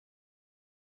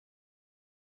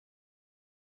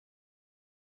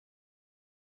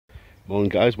Morning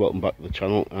guys, welcome back to the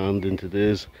channel, and in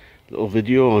today's little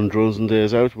video on drones and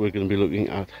days out we're going to be looking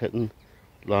at Hetton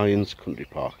Lyons Country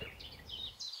Park.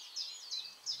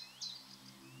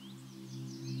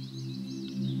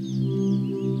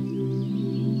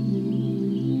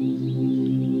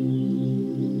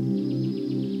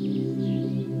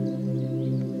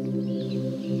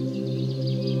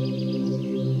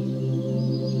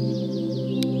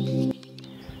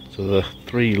 So there are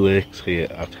three lakes here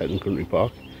at Hetton Country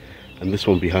Park, and this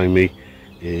one behind me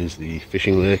is the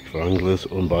fishing lake for anglers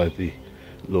owned by the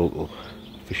local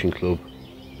fishing club,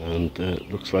 and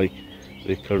looks like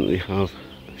they currently have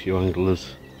a few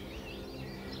anglers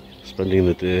spending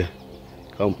the day.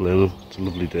 Can't blame them, it's a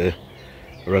lovely day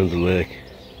around the lake,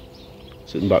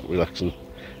 sitting back, relaxing,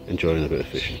 enjoying a bit of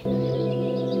fishing.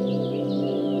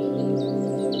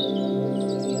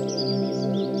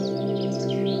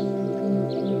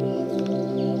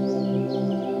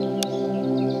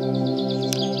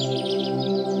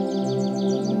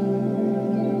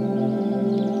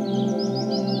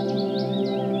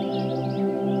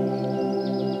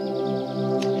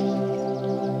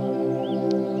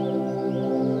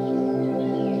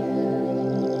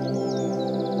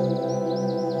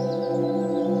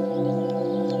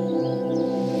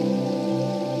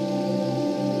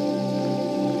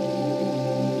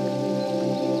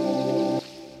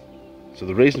 So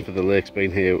the reason for the lakes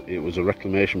being here, it was a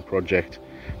reclamation project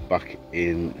back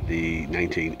in the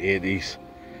 1980s,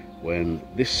 when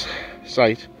this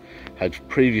site had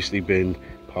previously been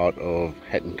part of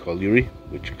Hetton Colliery,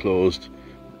 which closed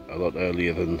a lot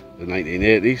earlier than the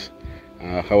 1980s.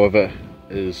 However,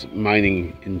 as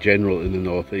mining in general in the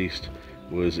northeast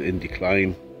was in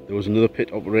decline, there was another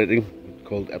pit operating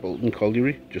called Hetton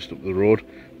Colliery just up the road,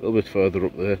 a little bit further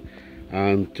up there.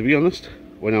 And to be honest,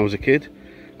 when I was a kid,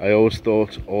 I always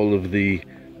thought all of the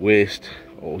waste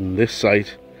on this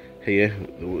site here,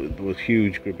 there were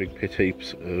huge, great big pit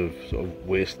heaps of sort of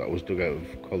waste that was dug out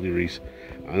of collieries,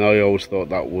 and I always thought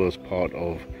that was part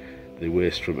of the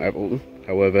waste from Hetton.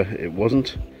 However, it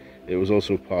wasn't. It was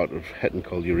also part of Hetton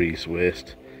Colliery's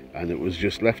waste, and it was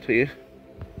just left here.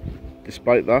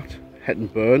 Despite that, Hetton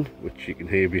Burn, which you can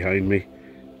hear behind me,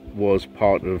 was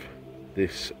part of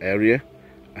this area.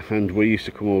 And we used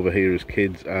to come over here as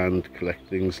kids and collect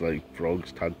things like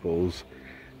frogs, tadpoles,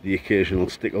 the occasional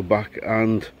stickleback,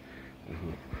 and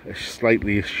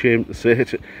slightly ashamed to say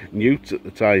it, newts at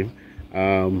the time.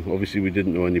 Obviously we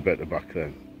didn't know any better back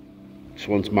then.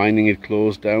 So once mining had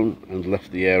closed down and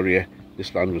left the area,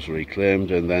 this land was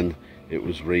reclaimed, and then it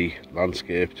was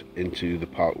re-landscaped into the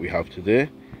park we have today.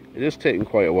 It has taken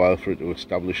quite a while for it to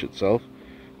establish itself,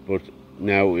 but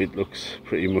now it looks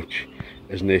pretty much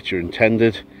as nature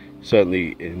intended,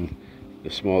 certainly in the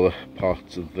smaller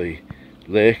parts of the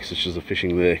lake, such as the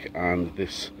fishing lake and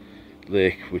this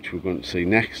lake which we're going to see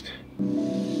next.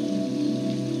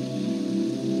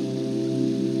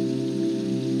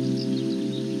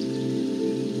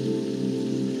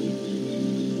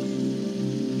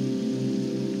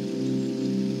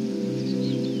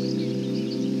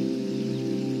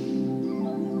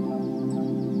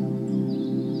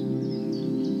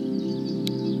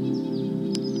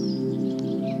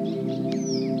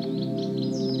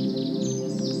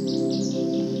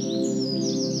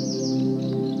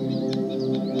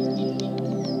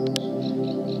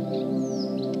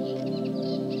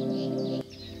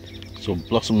 So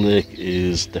Blossom Lake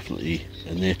is definitely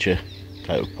a nature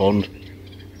type of pond.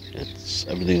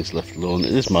 Everything's left alone.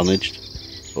 It is managed,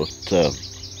 but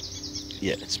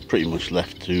yeah, it's pretty much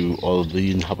left to all of the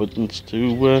inhabitants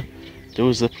to do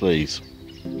as they please.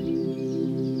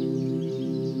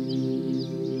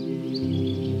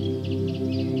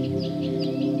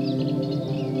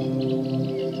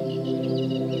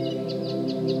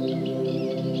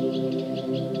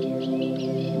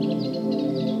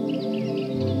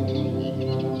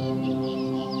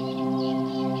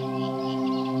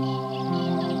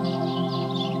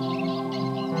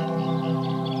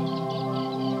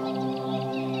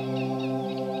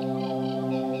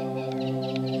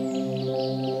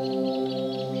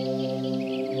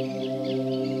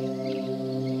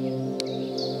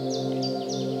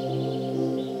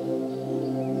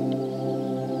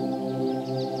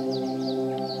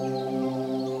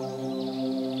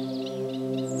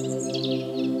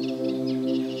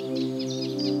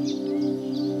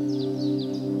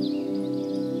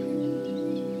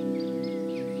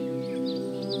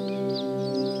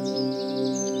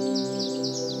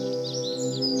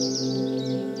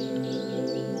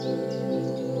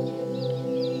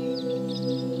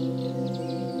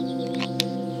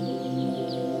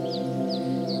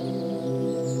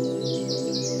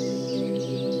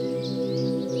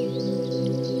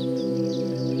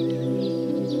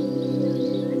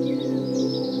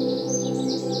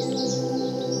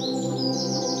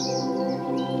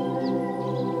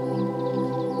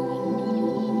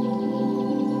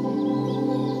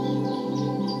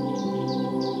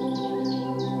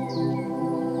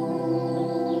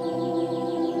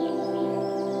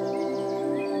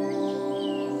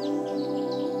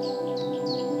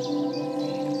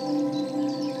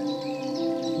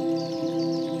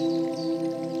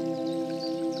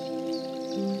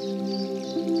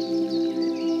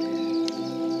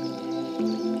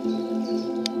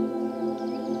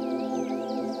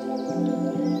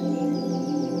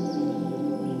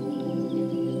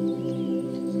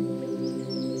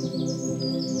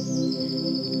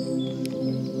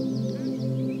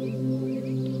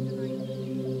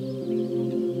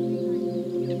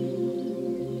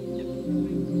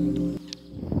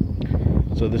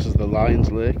 So this is the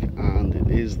Lyons Lake, and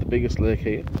it is the biggest lake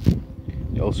here.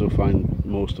 You also find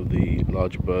most of the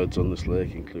larger birds on this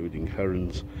lake, including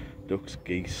herons, ducks,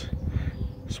 geese,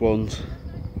 swans,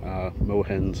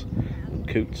 moorhens and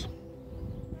coots.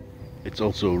 It's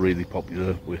also really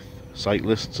popular with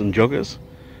cyclists and joggers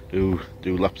who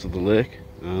do laps of the lake,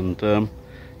 and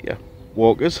yeah,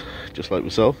 walkers just like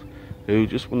myself who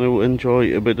just want to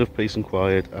enjoy a bit of peace and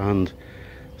quiet and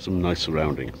some nice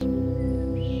surroundings.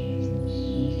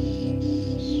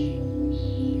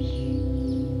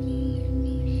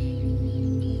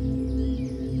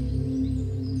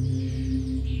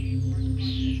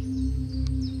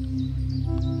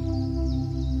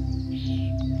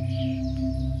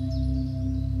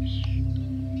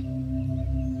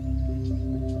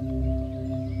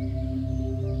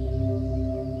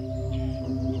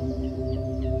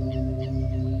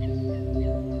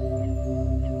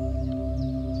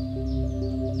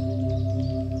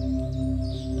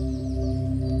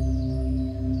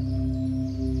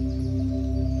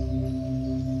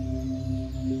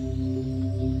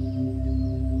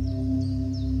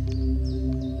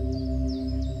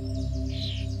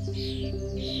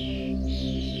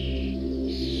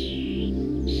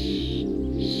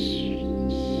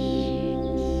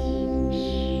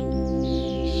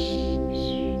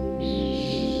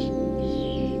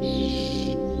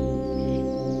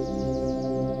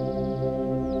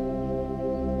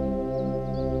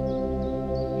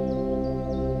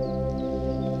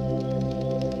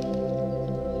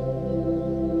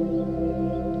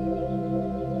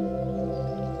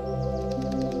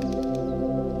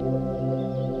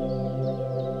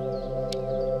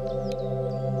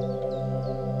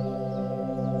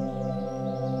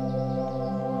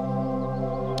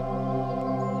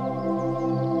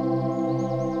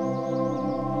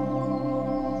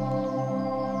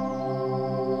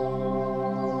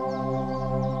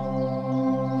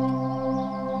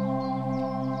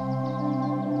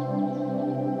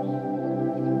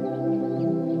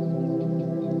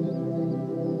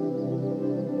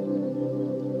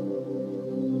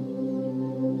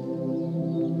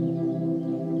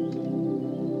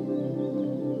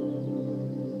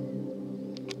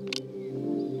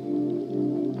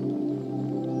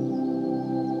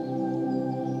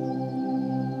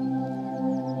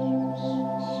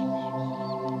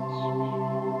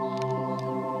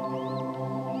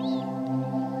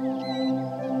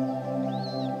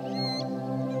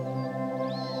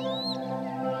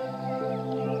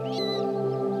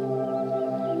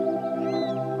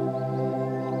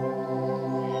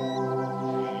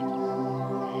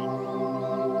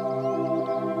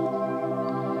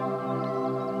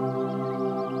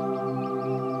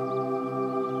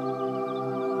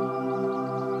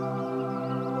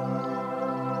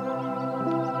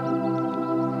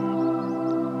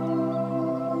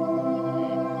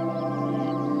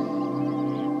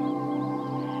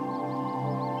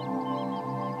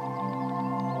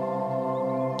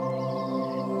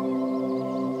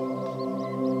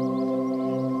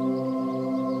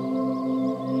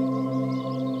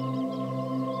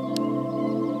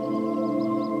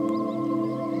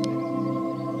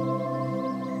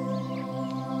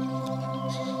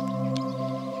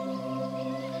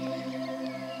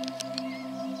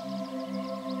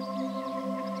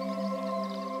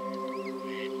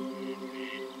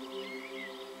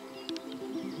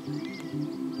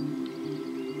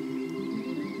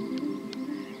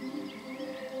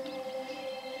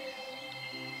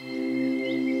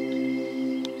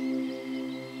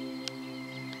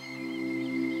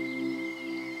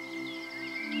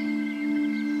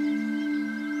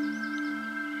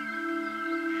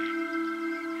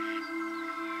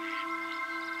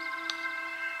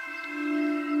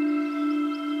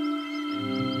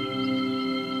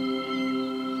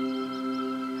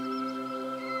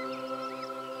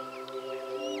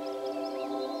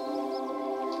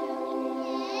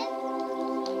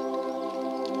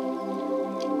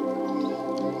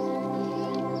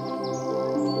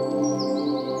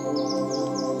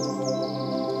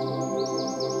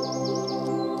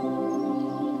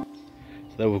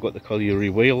 There we've got the colliery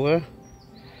wheel there,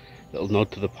 little nod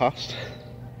to the past,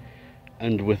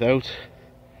 and without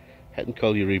Hetton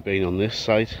Colliery being on this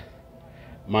site,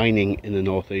 mining in the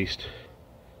northeast,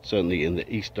 certainly in the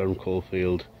East Durham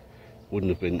coalfield,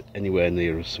 wouldn't have been anywhere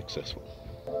near as successful.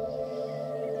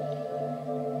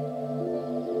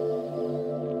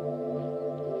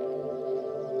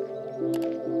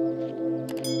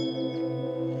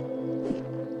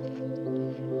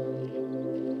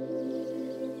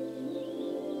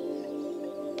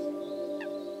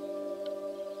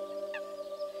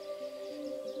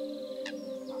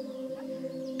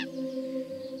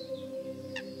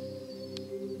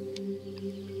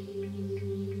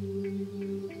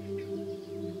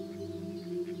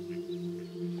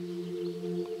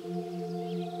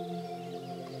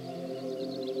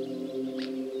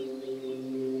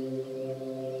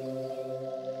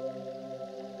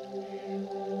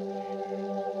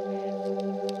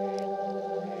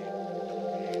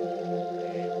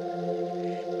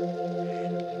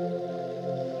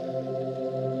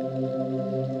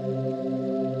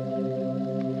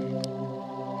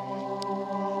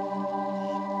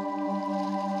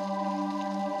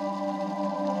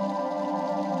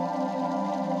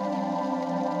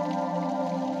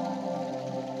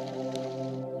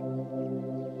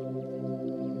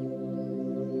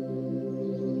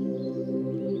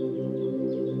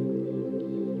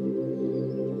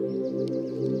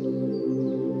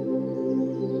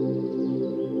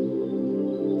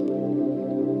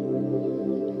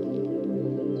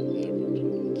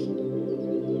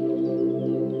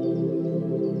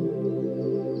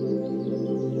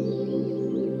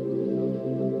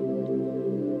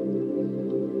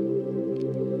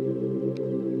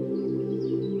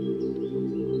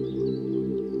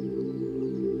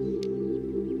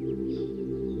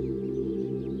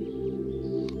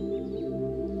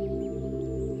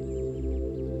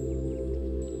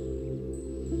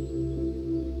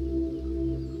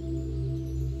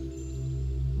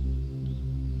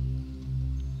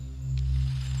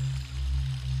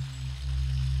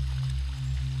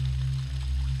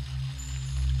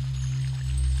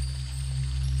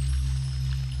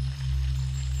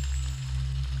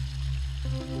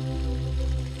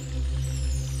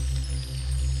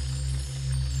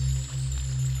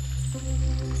 So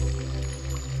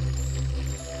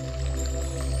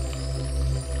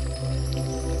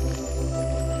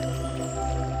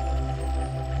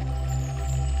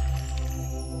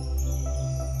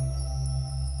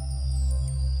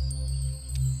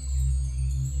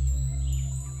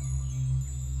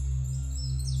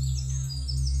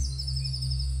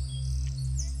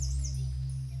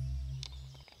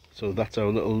that's our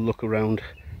little look around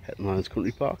Hetton Lyons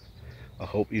Country Park. I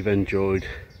hope you've enjoyed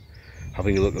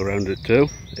having a look around it too.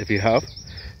 If you have,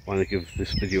 why not give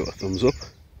this video a thumbs up,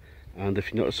 and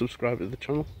if you're not subscribed to the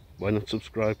channel, why not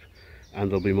subscribe? And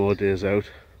there'll be more days out,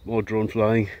 more drone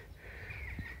flying,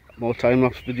 more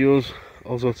time-lapse videos,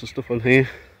 all sorts of stuff on here.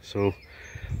 So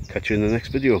catch you in the next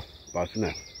video. Bye for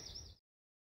now.